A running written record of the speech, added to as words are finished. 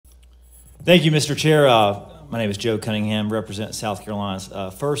Thank you, Mr. Chair. My name is Joe Cunningham, represent South Carolina's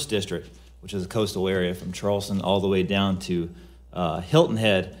 1st District, which is a coastal area from Charleston all the way down to Hilton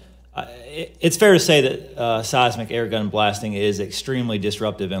Head. It's fair to say that seismic air gun blasting is extremely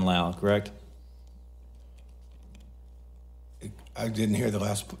disruptive and loud, correct? I didn't hear the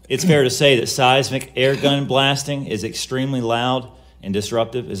last. It's fair to say that seismic air gun blasting is extremely loud and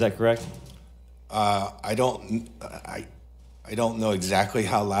disruptive. Is that correct? I don't know exactly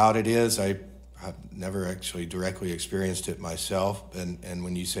how loud it is. I've never actually directly experienced it myself. And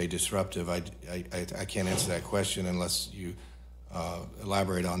when you say disruptive, I can't answer that question unless you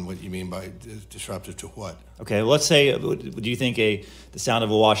elaborate on what you mean by disruptive to what. Okay, well, let's say, do you think the sound of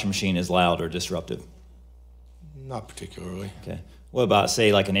a washing machine is loud or disruptive? Not particularly. Okay. What about,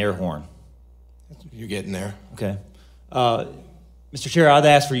 say, like an air horn? You're getting there. Okay. Mr. Chair, I'd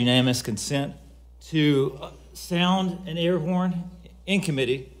ask for unanimous consent to sound an air horn in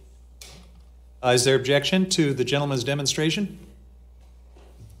committee. Is there objection to the gentleman's demonstration?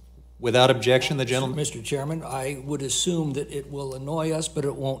 Without objection, the gentleman. Mr. Chairman, I would assume that it will annoy us, but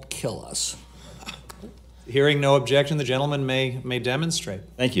it won't kill us. Hearing no objection, the gentleman may demonstrate.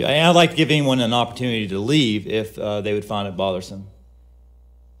 Thank you. I'd like to give anyone an opportunity to leave if they would find it bothersome.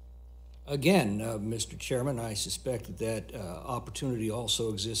 Again, Mr. Chairman, I suspect that opportunity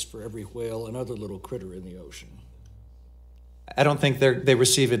also exists for every whale and other little critter in the ocean. I don't think they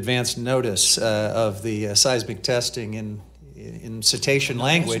receive advance notice of the seismic testing in cetacean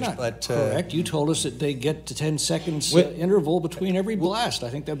language, That's not but correct. You told us that they get to 10 seconds interval between every blast. I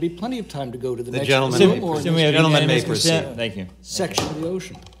think there'd be plenty of time to go to the next gentleman may proceed. Thank you. Section of the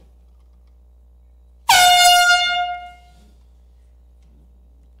ocean.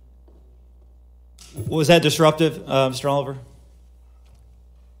 Was that disruptive, Mr. Oliver?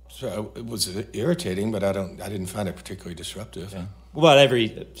 So it was irritating, but I didn't find it particularly disruptive. Okay. What about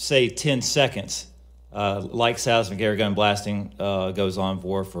every, say, 10 seconds? Like seismic air gun blasting goes on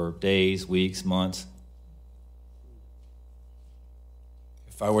for days, weeks, months.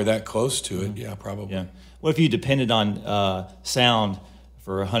 If I were that close to it, yeah, probably. Yeah. What if you depended on sound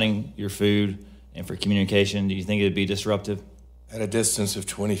for hunting your food and for communication? Do you think it would be disruptive? At a distance of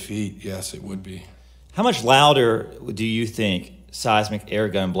 20 feet, yes, it would be. How much louder do you think seismic air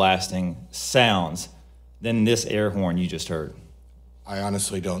gun blasting sounds than this air horn you just heard? I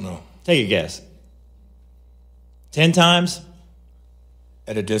honestly don't know. Take a guess. 10 times?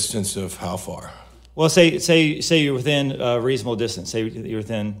 At a distance of how far? Well, say you're within a reasonable distance. Say you're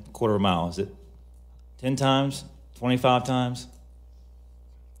within a quarter of a mile. Is it 10 times? 25 times?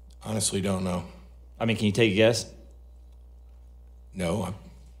 Honestly, don't know. I mean, can you take a guess? No.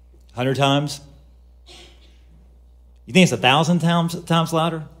 100 times? You think it's 1,000 times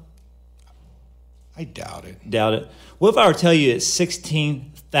louder? I doubt it. Doubt it. What if I were to tell you it's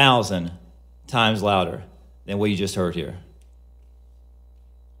 16,000 times louder than what you just heard here?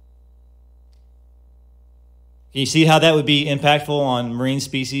 Can you see how that would be impactful on marine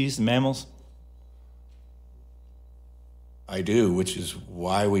species and mammals? I do, which is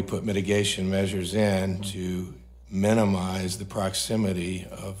why we put mitigation measures in to minimize the proximity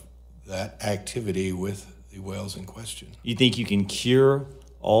of that activity with the whales in question. You think you can cure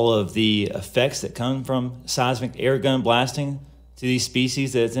all of the effects that come from seismic air gun blasting to these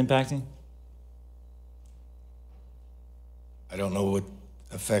species that it's impacting? I don't know what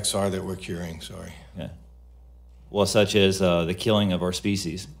effects are that we're curing, sorry. Yeah. Well, such as the killing of our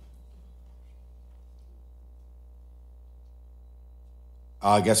species.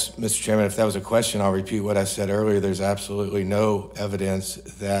 I guess, Mr. Chairman, if that was a question, I'll repeat what I said earlier. There's absolutely no evidence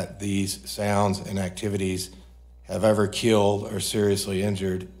that these sounds and activities have ever killed or seriously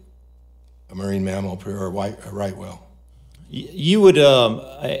injured a marine mammal or a right whale. You would,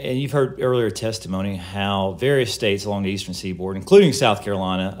 and you've heard earlier testimony, how various states along the eastern seaboard, including South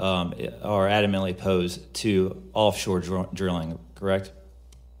Carolina, are adamantly opposed to offshore drilling, correct?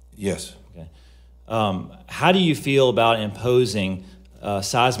 Yes. Okay. How do you feel about imposing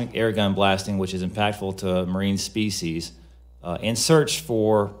seismic air gun blasting, which is impactful to marine species, in search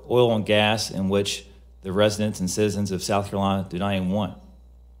for oil and gas in which the residents and citizens of South Carolina do not even want?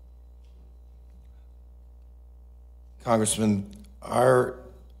 Congressman, our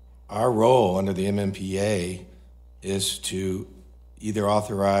role under the MMPA is to either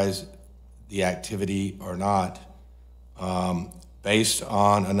authorize the activity or not based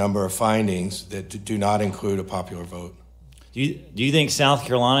on a number of findings that do not include a popular vote. Do you think South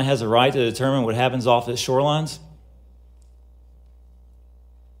Carolina has a right to determine what happens off its shorelines?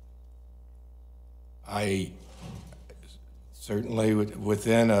 I certainly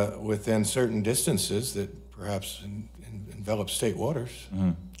within certain distances that perhaps envelop state waters.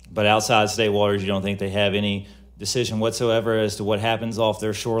 Mm-hmm. But outside state waters, you don't think they have any decision whatsoever as to what happens off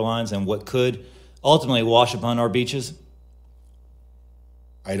their shorelines and what could ultimately wash upon our beaches?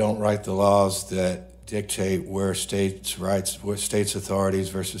 I don't write the laws that dictate where states' rights, where states' authorities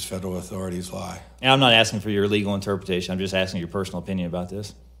versus federal authorities lie. And I'm not asking for your legal interpretation. I'm just asking your personal opinion about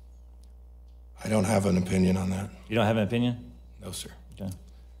this. I don't have an opinion on that. You don't have an opinion? No, sir. Okay.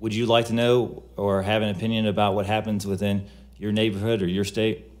 Would you like to know or have an opinion about what happens within your neighborhood or your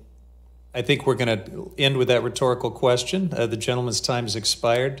state? I think we're going to end with that rhetorical question. The gentleman's time has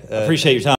expired. I appreciate your time.